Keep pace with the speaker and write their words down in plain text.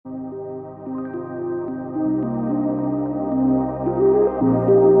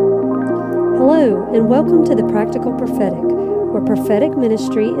and welcome to the Practical Prophetic, where prophetic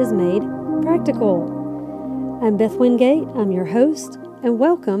ministry is made practical. I'm Beth Wingate, I'm your host, and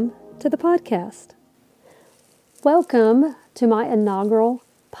welcome to the podcast. Welcome to my inaugural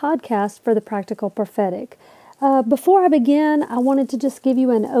podcast for the Practical Prophetic. Before I begin, I wanted to just give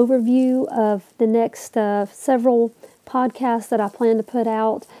you an overview of the next several podcasts that I plan to put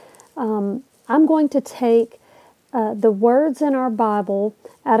out. I'm going to take the words in our Bible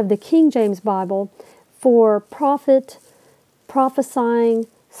out of the King James Bible for prophet, prophesying,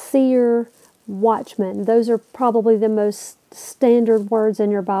 seer, watchman. Those are probably the most standard words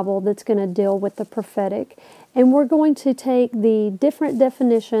in your Bible that's going to deal with the prophetic. And we're going to take the different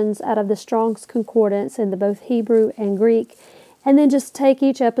definitions out of the Strong's Concordance in both Hebrew and Greek, and then just take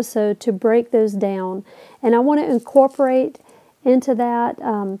each episode to break those down. And I want to incorporate into that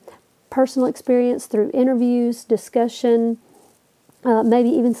personal experience through interviews, discussion, maybe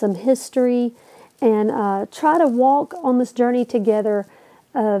even some history, and try to walk on this journey together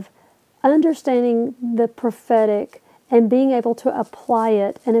of understanding the prophetic and being able to apply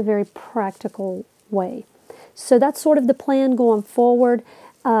it in a very practical way. So that's sort of the plan going forward.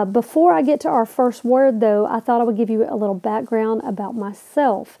 Before I get to our first word, though, I thought I would give you a little background about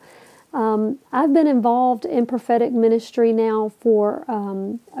myself. I've been involved in prophetic ministry now for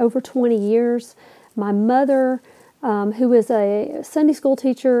over 20 years. My mother, who is a Sunday school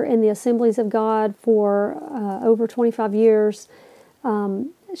teacher in the Assemblies of God for over 25 years,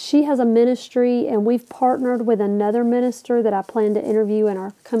 she has a ministry, and we've partnered with another minister that I plan to interview in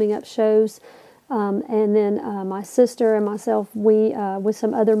our coming up shows. And then my sister and myself, we, with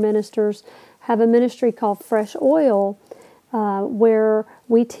some other ministers, have a ministry called Fresh Oil, where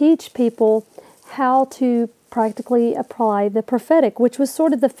we teach people how to practically apply the prophetic, which was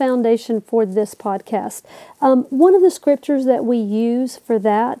sort of the foundation for this podcast. One of the scriptures that we use for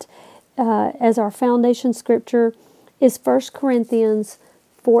that as our foundation scripture is 1 Corinthians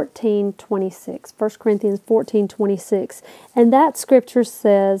 14:26. 1 Corinthians 14:26. And that scripture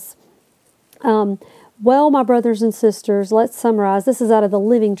says, well, my brothers and sisters, let's summarize. This is out of the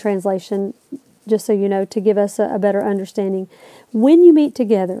Living Translation, just so you know, to give us a better understanding. When you meet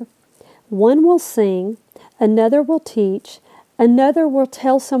together, one will sing, another will teach, another will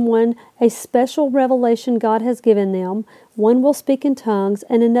tell someone a special revelation God has given them, one will speak in tongues,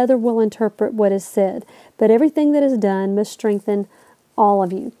 and another will interpret what is said. But everything that is done must strengthen all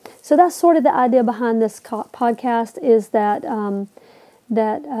of you. So that's sort of the idea behind this podcast, is that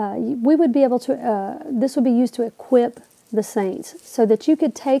we would be able to, this would be used to equip the saints so that you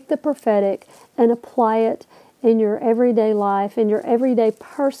could take the prophetic and apply it in your everyday life, in your everyday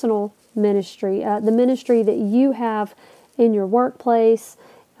personal ministry, the ministry that you have in your workplace,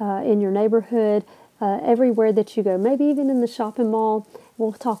 in your neighborhood, everywhere that you go, maybe even in the shopping mall.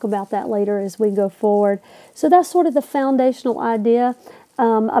 We'll talk about that later as we go forward. So that's sort of the foundational idea.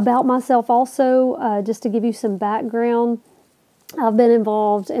 About myself also, just to give you some background, I've been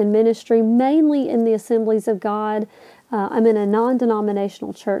involved in ministry mainly in the Assemblies of God. I'm in a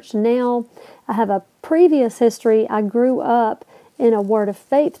non-denominational church now. I have a previous history. I grew up in a Word of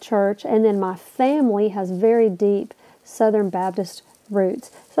Faith church, and then my family has very deep Southern Baptist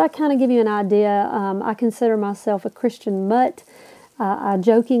roots. So I kind of give you an idea. I consider myself a Christian mutt. I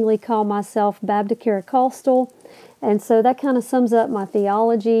jokingly call myself Baptist-Caricostal, and so that kind of sums up my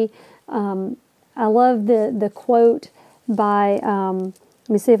theology. I love the quote by, let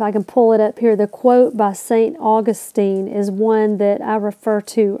me see if I can pull it up here. The quote by St. Augustine is one that I refer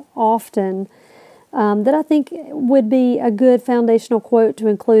to often, that I think would be a good foundational quote to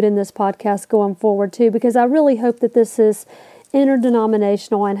include in this podcast going forward too, because I really hope that this is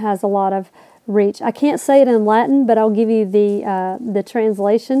interdenominational and has a lot of reach. I can't say it in Latin, but I'll give you the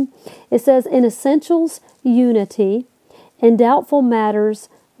translation. It says, in essentials, unity; in doubtful matters,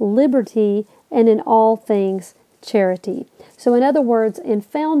 liberty; and in all things, charity. So in other words, in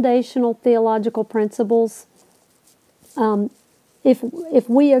foundational theological principles, if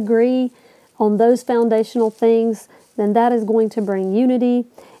we agree on those foundational things, then that is going to bring unity.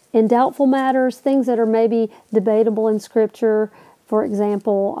 In doubtful matters, things that are maybe debatable in Scripture, for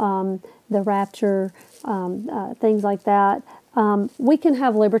example, the rapture, things like that, we can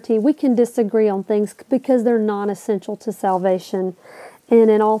have liberty. We can disagree on things because they're non-essential to salvation. And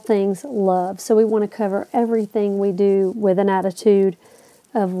in all things, love. So we want to cover everything we do with an attitude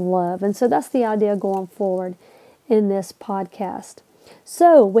of love. And so that's the idea going forward in this podcast.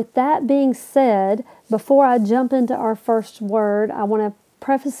 So with that being said, before I jump into our first word, I want to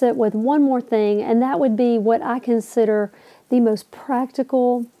preface it with one more thing, and that would be what I consider the most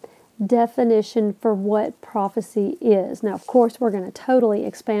practical definition for what prophecy is. Now, of course, we're going to totally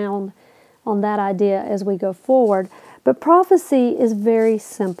expound on that idea as we go forward. But prophecy is very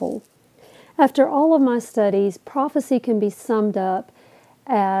simple. After all of my studies, prophecy can be summed up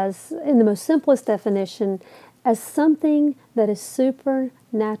as, in the most simplest definition, as something that is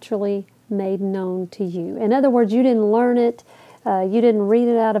supernaturally made known to you. In other words, you didn't learn it, you didn't read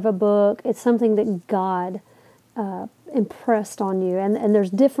it out of a book. It's something that God impressed on you. And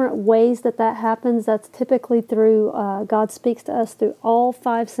there's different ways that happens. That's typically through, God speaks to us through all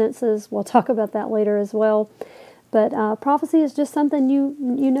five senses. We'll talk about that later as well. But prophecy is just something you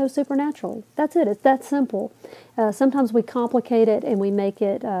know supernaturally. That's it. It's that simple. Sometimes we complicate it and we make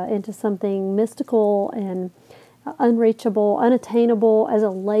it into something mystical and unreachable, unattainable as a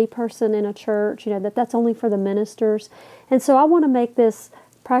lay person in a church. That's only for the ministers. And so I want to make this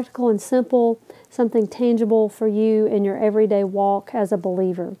practical and simple, something tangible for you in your everyday walk as a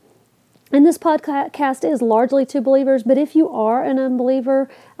believer. And this podcast is largely to believers, but if you are an unbeliever,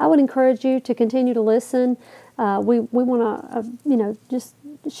 I would encourage you to continue to listen. We want to, just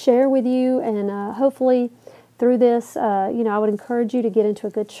share with you, and hopefully through this, I would encourage you to get into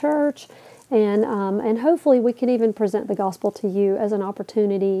a good church, and hopefully we can even present the gospel to you as an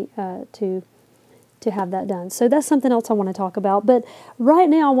opportunity to have that done. So that's something else I want to talk about. But right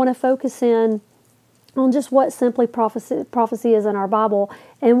now I want to focus in on just what simply prophecy is in our Bible,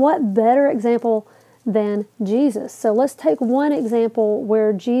 and what better example than Jesus. So let's take one example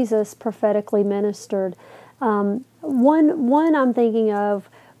where Jesus prophetically ministered. One I'm thinking of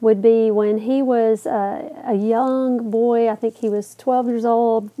would be when he was a young boy. I think he was 12 years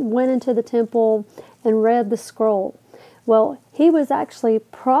old, went into the temple and read the scroll. Well, he was actually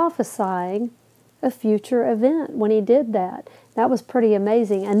prophesying a future event when he did that. That was pretty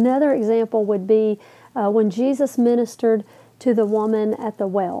amazing. Another example would be when Jesus ministered to the woman at the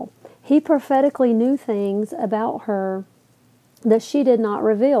well. He prophetically knew things about her that she did not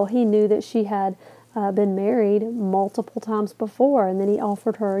reveal. He knew that she had been married multiple times before, and then he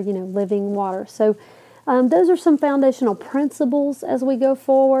offered her, living water. So those are some foundational principles as we go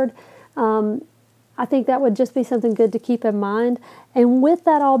forward. I think that would just be something good to keep in mind. And with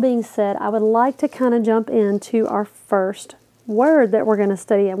that all being said, I would like to kind of jump into our first word that we're going to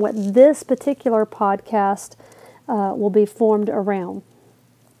study and what this particular podcast will be formed around.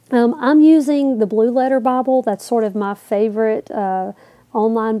 I'm using the Blue Letter Bible. That's sort of my favorite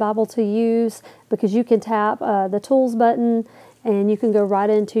online Bible to use, because you can tap the Tools button and you can go right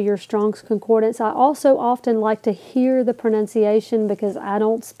into your Strong's Concordance. I also often like to hear the pronunciation because I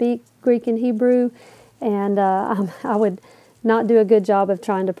don't speak Greek and Hebrew, and I would not do a good job of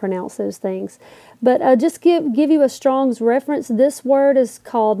trying to pronounce those things. But just give you a Strong's reference. This word is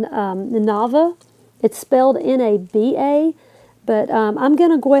called Naba. It's spelled N-A-B-A, but I'm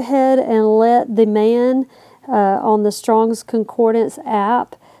going to go ahead and let the man on the Strong's Concordance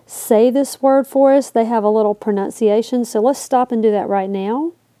app say this word for us. They have a little pronunciation, so let's stop and do that right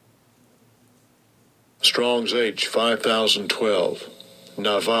now. Strong's H 5012.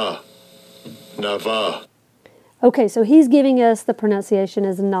 Naba. Naba. Okay, so he's giving us the pronunciation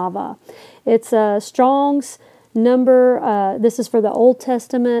as Naba. It's Strong's number, this is for the Old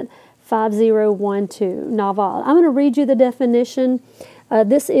Testament, 5012, Naba. I'm going to read you the definition.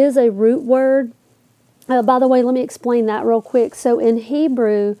 This is a root word. By the way, let me explain that real quick. So in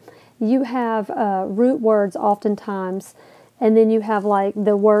Hebrew, you have root words oftentimes, and then you have like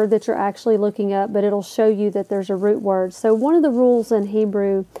the word that you're actually looking up, but it'll show you that there's a root word. So one of the rules in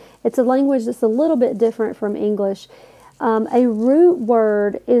Hebrew, it's a language that's a little bit different from English. A root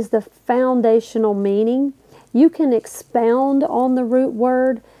word is the foundational meaning. You can expound on the root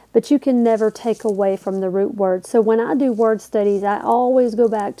word, but you can never take away from the root word. So when I do word studies, I always go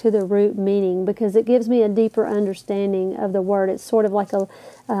back to the root meaning because it gives me a deeper understanding of the word. It's sort of like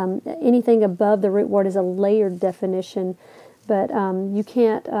anything above the root word is a layered definition, but you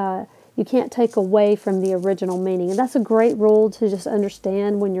can't take away from the original meaning. And that's a great rule to just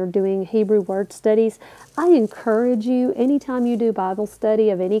understand when you're doing Hebrew word studies. I encourage you, anytime you do Bible study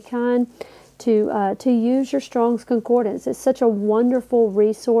of any kind, to use your Strong's Concordance. It's such a wonderful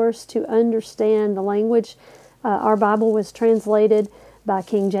resource to understand the language. Our Bible was translated by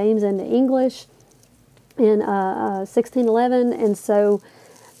King James into English in 1611, and so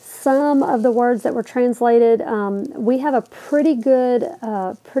some of the words that were translated, we have a pretty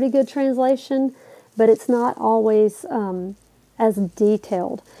good translation, but it's not always as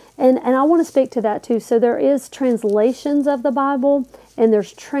detailed. And I want to speak to that too. So there is translations of the Bible, and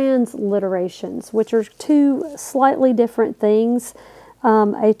there's transliterations, which are two slightly different things.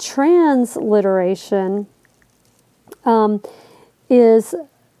 A transliteration is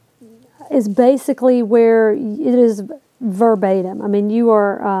basically where it is verbatim. I mean, you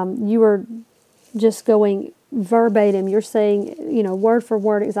are just going verbatim. You're saying, word for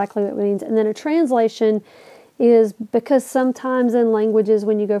word exactly what it means. And then a translation is because sometimes in languages,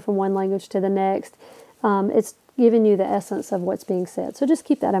 when you go from one language to the next, it's giving you the essence of what's being said. So just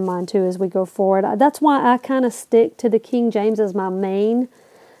keep that in mind too as we go forward. That's why I kind of stick to the King James as my main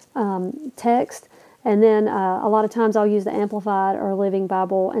text. And then a lot of times I'll use the Amplified or Living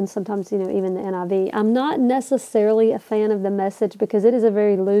Bible, and sometimes, even the NIV. I'm not necessarily a fan of the Message because it is a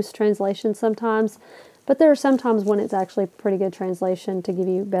very loose translation sometimes, but there are some times when it's actually a pretty good translation to give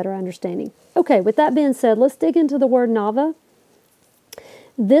you better understanding. Okay, with that being said, let's dig into the word Nava.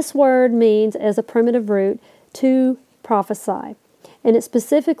 This word means, as a primitive root, to prophesy, and it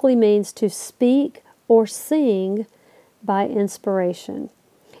specifically means to speak or sing by inspiration,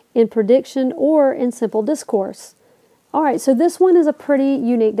 in prediction, or in simple discourse. All right, so this one is a pretty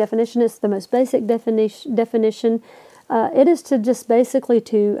unique definition. It's the most basic definition. It is to just basically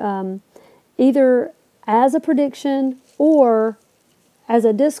to either as a prediction or as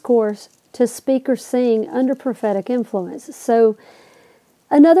a discourse to speak or sing under prophetic influence. So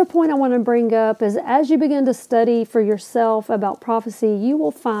another point I want to bring up is as you begin to study for yourself about prophecy, you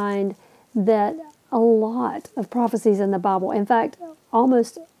will find that a lot of prophecies in the Bible, in fact,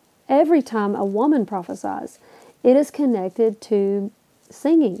 almost every time a woman prophesies, it is connected to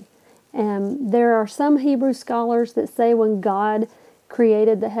singing. And there are some Hebrew scholars that say when God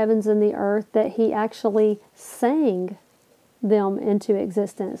created the heavens and the earth that he actually sang them into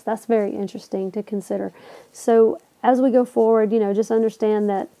existence. That's very interesting to consider. So as we go forward, just understand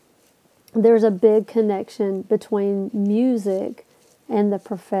that there's a big connection between music and the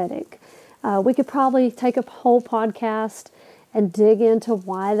prophetic. We could probably take a whole podcast and dig into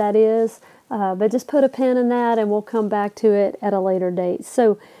why that is, but just put a pin in that and we'll come back to it at a later date.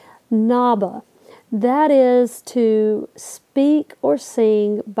 So, Naba, that is to speak or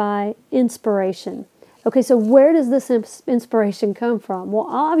sing by inspiration. Okay, so where does this inspiration come from? Well,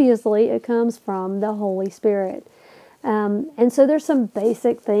 obviously it comes from the Holy Spirit. And so there's some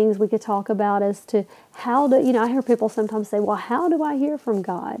basic things we could talk about as to how to, I hear people sometimes say, well, how do I hear from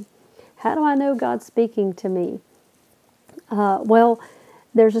God? How do I know God's speaking to me? Well,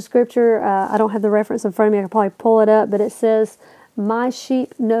 there's a scripture, I don't have the reference in front of me, I can probably pull it up, but it says, my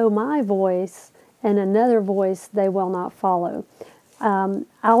sheep know my voice, and another voice they will not follow. I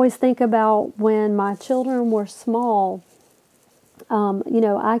always think about when my children were small,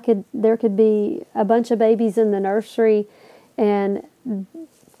 there could be a bunch of babies in the nursery, and a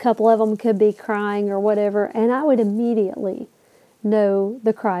couple of them could be crying or whatever, and I would immediately know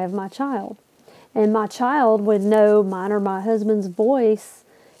the cry of my child. And my child would know mine or my husband's voice,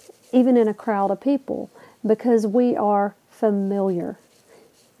 even in a crowd of people, because we are familiar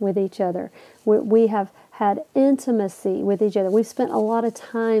with each other. We have had intimacy with each other. We've spent a lot of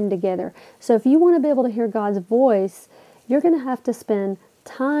time together. So if you want to be able to hear God's voice, you're going to have to spend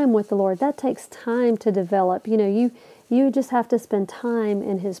time with the Lord. That takes time to develop. You just have to spend time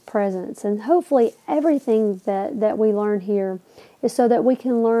in His presence. And hopefully everything that we learn here is so that we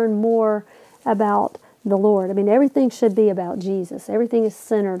can learn more about the Lord. I mean, everything should be about Jesus. Everything is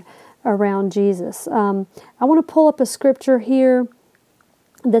centered around Jesus. I want to pull up a scripture here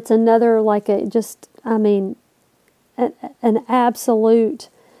that's another an absolute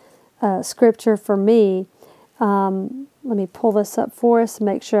scripture for me. Let me pull this up for us,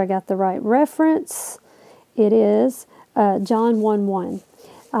 make sure I got the right reference. It is John 1:1.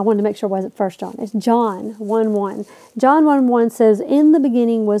 I wanted to make sure it wasn't 1 John. It's John 1:1. John 1:1 says, in the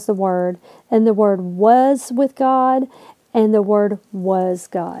beginning was the Word, and the Word was with God, and the Word was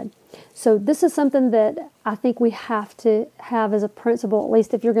God. So this is something that I think we have to have as a principle, at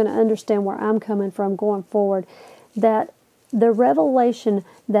least if you're going to understand where I'm coming from going forward, that the revelation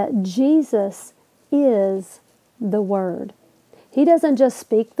that Jesus is the Word. He doesn't just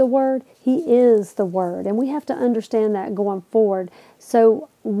speak the Word, He is the Word. And we have to understand that going forward. So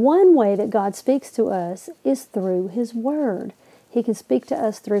one way that God speaks to us is through His Word. He can speak to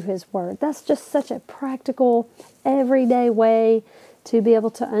us through His Word. That's just such a practical, everyday way to be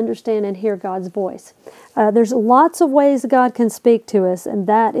able to understand and hear God's voice. There's lots of ways God can speak to us, and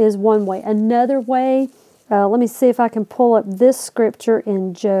that is one way. Another way, let me see if I can pull up this scripture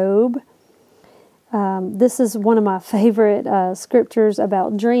in Job. This is one of my favorite scriptures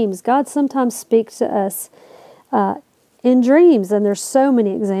about dreams. God sometimes speaks to us in dreams, and there's so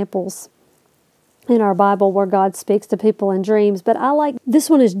many examples in our Bible where God speaks to people in dreams. But I like, this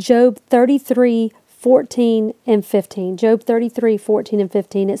one is Job 33:14 and 15. Job 33:14 and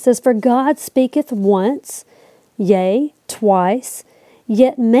 15. It says, for God speaketh once, yea, twice,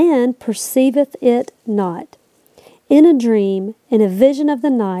 yet man perceiveth it not. In a dream, in a vision of the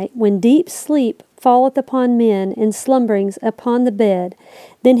night, when deep sleep falleth upon men, and slumberings upon the bed,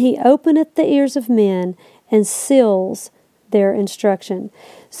 then he openeth the ears of men, and seals their instruction.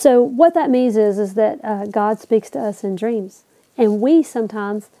 So what that means is that God speaks to us in dreams, and we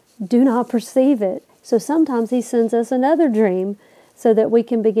sometimes do not perceive it. So sometimes he sends us another dream so that we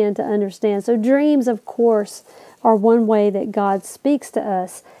can begin to understand. So dreams, of course, are one way that God speaks to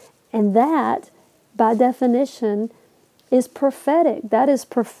us, and that, by definition, is prophetic. That is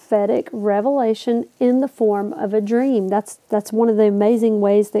prophetic revelation in the form of a dream. That's one of the amazing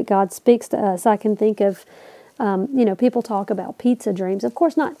ways that God speaks to us. I can think of, people talk about pizza dreams. Of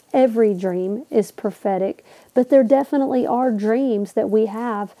course, not every dream is prophetic, but there definitely are dreams that we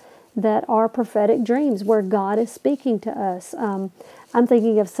have that are prophetic dreams where God is speaking to us. I'm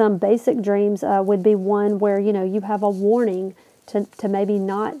thinking of some basic dreams would be one where, you have a warning to maybe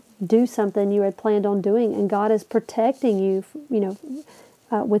not do something you had planned on doing, and God is protecting you,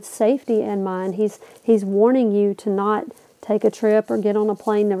 with safety in mind. He's warning you to not take a trip or get on a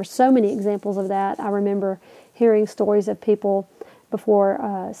plane. There were so many examples of that. I remember hearing stories of people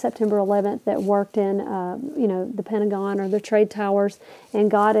before September 11th that worked in, the Pentagon or the trade towers,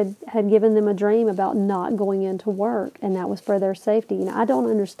 and God had given them a dream about not going into work, and that was for their safety. I don't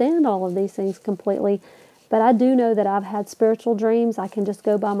understand all of these things completely, but I do know that I've had spiritual dreams. I can just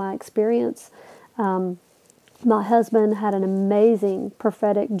go by my experience. My husband had an amazing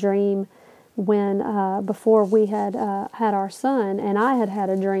prophetic dream before we had had our son, and I had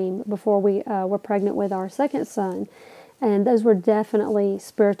a dream before we were pregnant with our second son. And those were definitely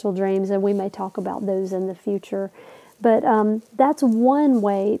spiritual dreams, and we may talk about those in the future. But that's one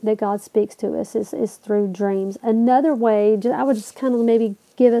way that God speaks to us is through dreams. Another way, I would just kind of maybe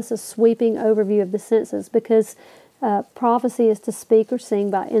give us a sweeping overview of the senses, because prophecy is to speak or sing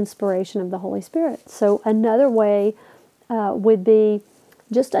by inspiration of the Holy Spirit. So another way would be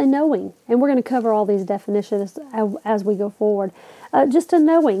just a knowing. And we're going to cover all these definitions as we go forward. Just a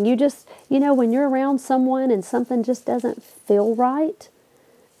knowing. When you're around someone and something just doesn't feel right,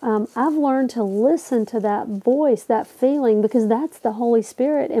 I've learned to listen to that voice, that feeling, because that's the Holy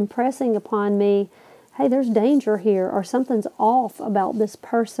Spirit impressing upon me, hey, there's danger here, or something's off about this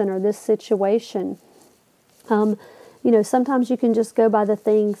person or this situation. Sometimes you can just go by the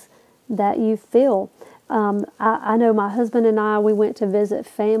things that you feel. I know my husband and I, we went to visit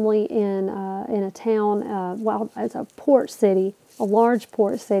family in a town, it's a port city, a large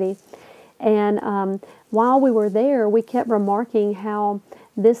port city. And while we were there, we kept remarking how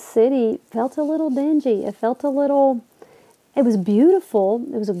this city felt a little dingy. It was beautiful.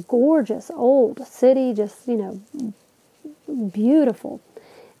 It was a gorgeous old city, just, beautiful.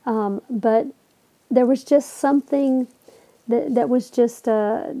 But there was just something that was just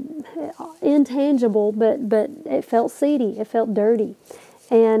intangible, but it felt seedy. It felt dirty.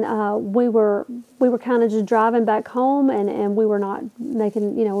 And we were kind of just driving back home, and we were not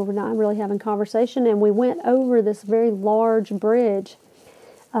making, we were not really having conversation. And we went over this very large bridge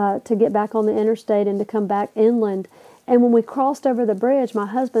to get back on the interstate and to come back inland. And when we crossed over the bridge, my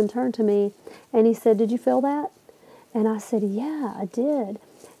husband turned to me and he said, "Did you feel that?" And I said, "Yeah, I did."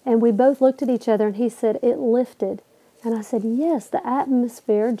 And we both looked at each other, and he said, "It lifted." And I said, "Yes, the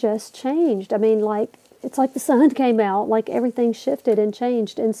atmosphere just changed. I mean, it's like the sun came out, like everything shifted and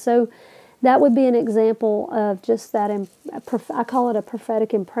changed." And so that would be an example of just that, I call it a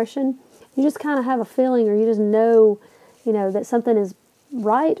prophetic impression. You just kind of have a feeling, or you just know, that something is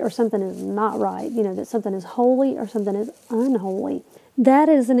right or something is not right, that something is holy or something is unholy. That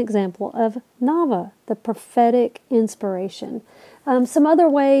is an example of Naba, the prophetic inspiration. Some other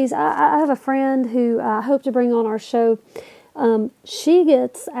ways, I have a friend who I hope to bring on our show. She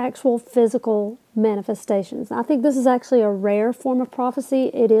gets actual physical manifestations. I think this is actually a rare form of prophecy.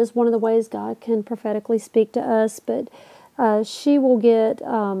 It is one of the ways God can prophetically speak to us, but she will get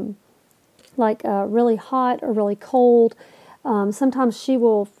really hot or really cold. Sometimes she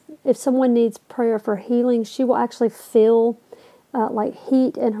will, if someone needs prayer for healing, she will actually feel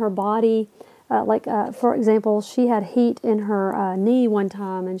heat in her body. For example, she had heat in her knee one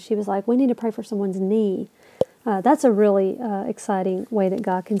time, and she was like, "We need to pray for someone's knee." That's a really exciting way that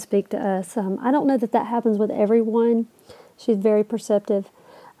God can speak to us. I don't know that happens with everyone. She's very perceptive.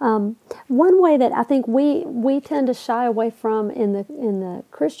 One way that I think we tend to shy away from in the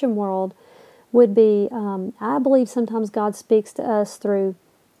Christian world would be, I believe sometimes God speaks to us through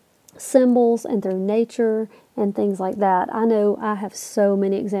symbols and through nature and things like that. I know I have so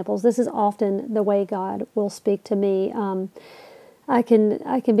many examples. This is often the way God will speak to me. I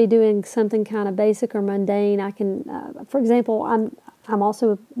can be doing something kind of basic or mundane. I can, for example, I'm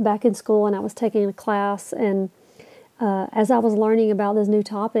also back in school, and I was taking a class, and as I was learning about this new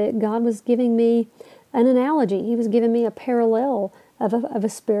topic, God was giving me an analogy. He was giving me a parallel of a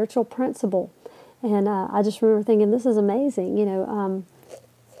spiritual principle. And I just remember thinking, this is amazing.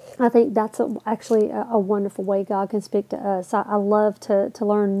 I think that's actually a wonderful way God can speak to us. I love to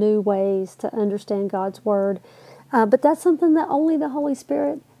learn new ways to understand God's Word. But that's something that only the Holy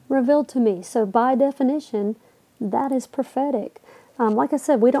Spirit revealed to me. So by definition, that is prophetic. Like I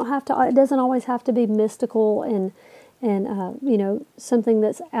said, we don't have to. It doesn't always have to be mystical and something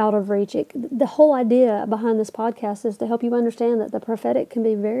that's out of reach. The whole idea behind this podcast is to help you understand that the prophetic can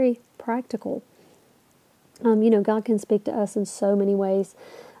be very practical. God can speak to us in so many ways.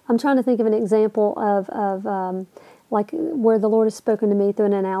 I'm trying to think of an example of like where the Lord has spoken to me through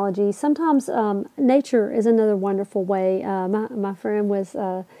an analogy. Sometimes nature is another wonderful way. My friend was,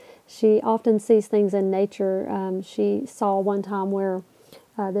 she often sees things in nature. She saw one time where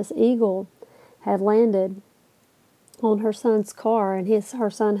this eagle had landed on her son's car, and her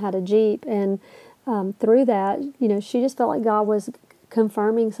son had a Jeep, and through that, she just felt like God was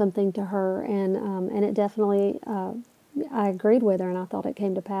confirming something to her, and it definitely, I agreed with her, and I thought it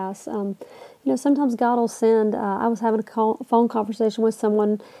came to pass. Sometimes God will send. I was having a phone conversation with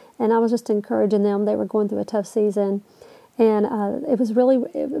someone, and I was just encouraging them. They were going through a tough season, and it was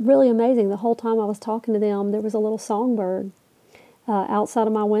really amazing. The whole time I was talking to them, there was a little songbird outside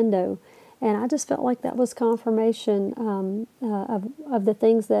of my window. And I just felt like that was confirmation of the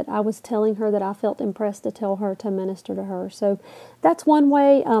things that I was telling her, that I felt impressed to tell her, to minister to her. So that's one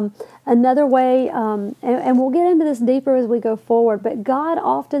way. Another way, and we'll get into this deeper as we go forward, but God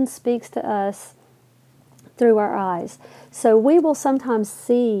often speaks to us through our eyes. So we will sometimes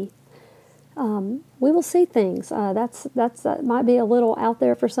see things. That might be a little out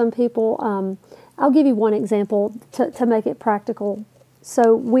there for some people. I'll give you one example to make it practical.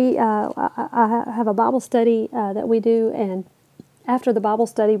 So I have a Bible study that we do, and after the Bible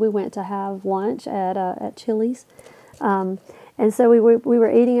study, we went to have lunch at Chili's, and so we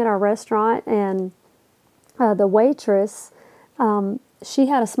were eating at our restaurant, and the waitress, she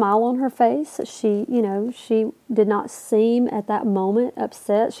had a smile on her face. She did not seem at that moment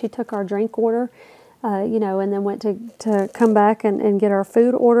upset. She took our drink order, and then went to come back and get our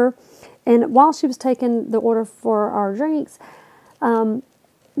food order, and while she was taking the order for our drinks.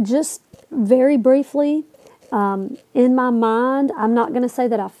 Just very briefly, in my mind, I'm not going to say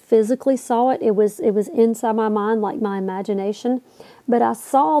that I physically saw it. It was inside my mind, like my imagination. But I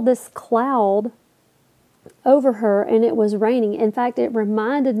saw this cloud over her, and it was raining. In fact, it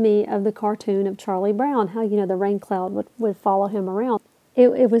reminded me of the cartoon of Charlie Brown, how, the rain cloud would follow him around.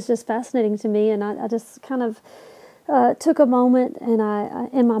 It was just fascinating to me, and I just kind of took a moment, and I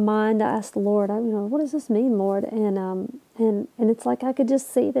in my mind, I asked the Lord, what does this mean, Lord? And it's like I could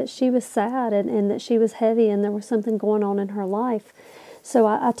just see that she was sad, and that she was heavy, and there was something going on in her life. So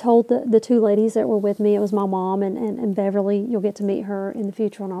I told the two ladies that were with me. It was my mom and Beverly. You'll get to meet her in the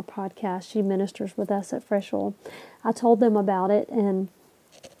future on our podcast. She ministers with us at Fresh Oil. I told them about it, and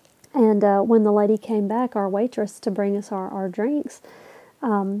when the lady came back, our waitress, to bring us our drinks,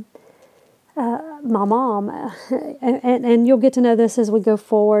 my mom, and you'll get to know this as we go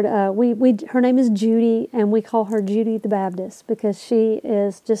forward. Her name is Judy, and we call her Judy the Baptist because she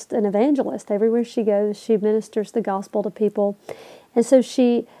is just an evangelist. Everywhere she goes, she ministers the gospel to people, and so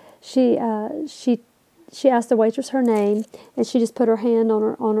she asked the waitress her name, and she just put her hand on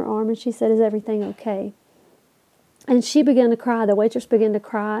her arm, and she said, "Is everything okay?" And she began to cry. The waitress began to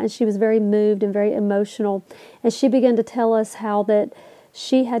cry, and she was very moved and very emotional, and she began to tell us how that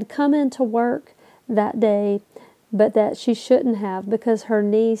she had come into work that day, but that she shouldn't have, because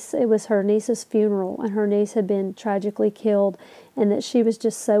it was her niece's funeral, and her niece had been tragically killed, and that she was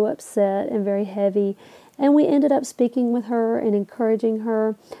just so upset and very heavy. And we ended up speaking with her and encouraging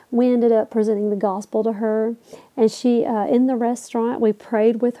her. We ended up presenting the gospel to her, and she, in the restaurant, we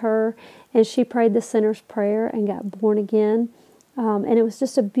prayed with her, and she prayed the sinner's prayer and got born again. And it was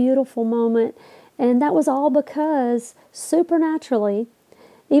just a beautiful moment, and that was all because supernaturally,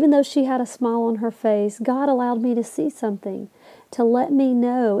 even though she had a smile on her face, God allowed me to see something, to let me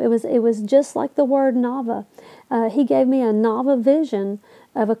know. It was just like the word Naba. He gave me a Naba vision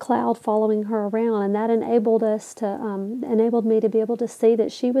of a cloud following her around, and that enabled me to be able to see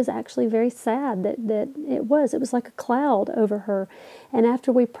that she was actually very sad. That it was like a cloud over her. And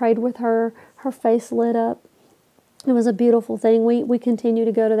after we prayed with her, her face lit up. It was a beautiful thing. We continue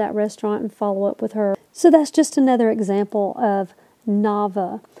to go to that restaurant and follow up with her. So that's just another example of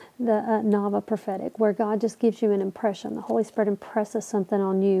Nava, the Nava prophetic, where God just gives you an impression. The Holy Spirit impresses something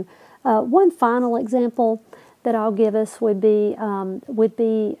on you. One final example that I'll give us would be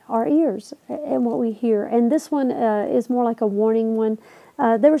our ears and what we hear. And this one is more like a warning one.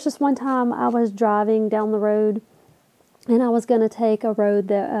 There was just one time I was driving down the road, and I was going to take a road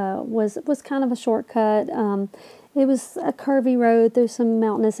that was kind of a shortcut. It was a curvy road through some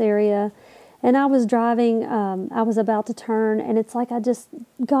mountainous area, and I was driving. I was about to turn, and it's like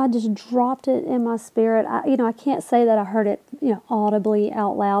God just dropped it in my spirit. I can't say that I heard it, audibly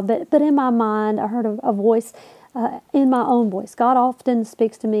out loud, but in my mind, I heard a voice, in my own voice. God often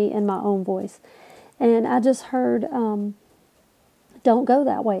speaks to me in my own voice, and I just heard, "Don't go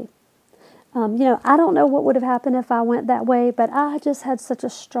that way." I don't know what would have happened if I went that way, but I just had such a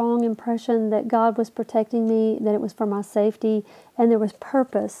strong impression that God was protecting me, that it was for my safety, and there was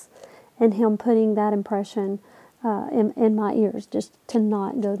purpose in Him putting that impression in my ears, just to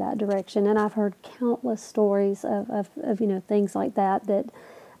not go that direction. And I've heard countless stories of things like that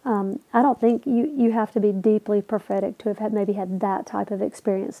I don't think you have to be deeply prophetic to have maybe had that type of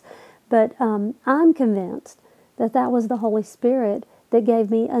experience. But I'm convinced that was the Holy Spirit that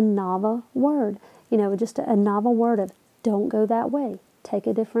gave me a Naba word, just a Naba word of don't go that way, take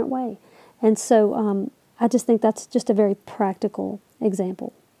a different way. And so I just think that's just a very practical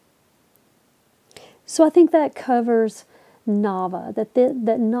example. So I think that covers Naba,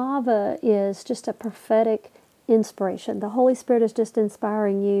 that Naba is just a prophetic inspiration. The Holy Spirit is just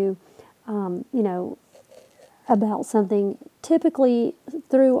inspiring you, about something, typically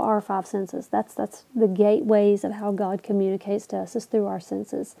through our five senses. That's the gateways of how God communicates to us, is through our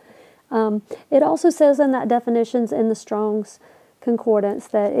senses. It also says in that definitions in the Strong's Concordance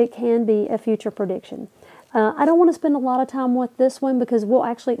that it can be a future prediction. I don't want to spend a lot of time with this one because we'll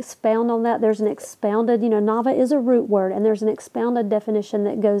actually expound on that. There's an expounded, Naba is a root word, and there's an expounded definition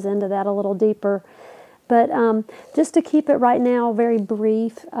that goes into that a little deeper. But just to keep it right now very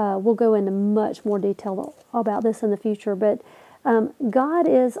brief, we'll go into much more detail about this in the future. But God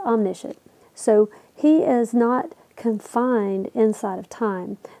is omniscient. So He is not confined inside of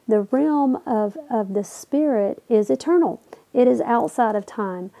time. The realm of the Spirit is eternal. It is outside of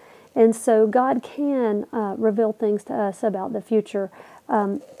time. And so God can reveal things to us about the future.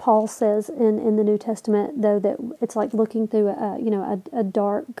 Paul says in the New Testament, though, that it's like looking through a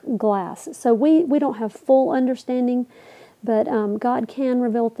dark glass. So we don't have full understanding, but God can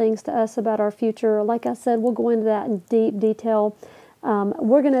reveal things to us about our future. Like I said, we'll go into that in deep detail.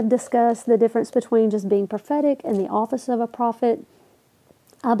 We're going to discuss the difference between just being prophetic and the office of a prophet.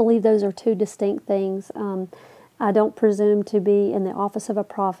 I believe those are two distinct things. I don't presume to be in the office of a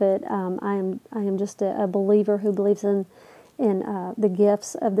prophet. I am just a believer who believes in the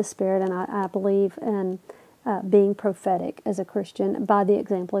gifts of the Spirit, and I believe in being prophetic as a Christian by the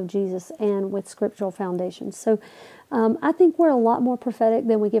example of Jesus and with scriptural foundations. So I think we're a lot more prophetic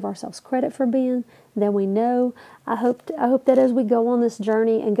than we give ourselves credit for being, than we know. I hope that as we go on this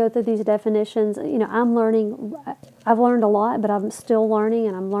journey and go through these definitions, I'm learning. I've learned a lot, but I'm still learning,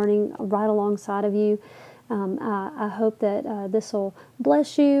 and I'm learning right alongside of you. I hope that this will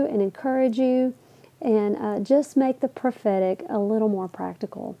bless you and encourage you, and just make the prophetic a little more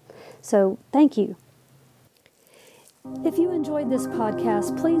practical. So thank you. If you enjoyed this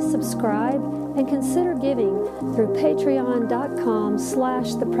podcast, please subscribe and consider giving through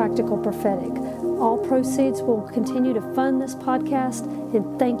patreon.com/thepracticalprophetic. All proceeds will continue to fund this podcast,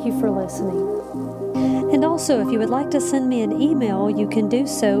 and thank you for listening. And also, if you would like to send me an email, you can do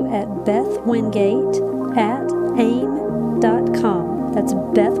so at bethwingate@aim.com. That's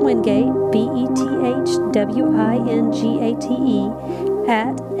Beth Wingate, BETHWINGATE,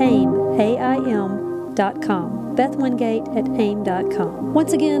 at AIM.com. BethWingate@aim.com.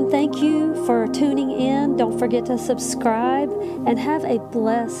 Once again, thank you for tuning in. Don't forget to subscribe, and have a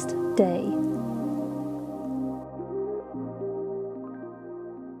blessed day.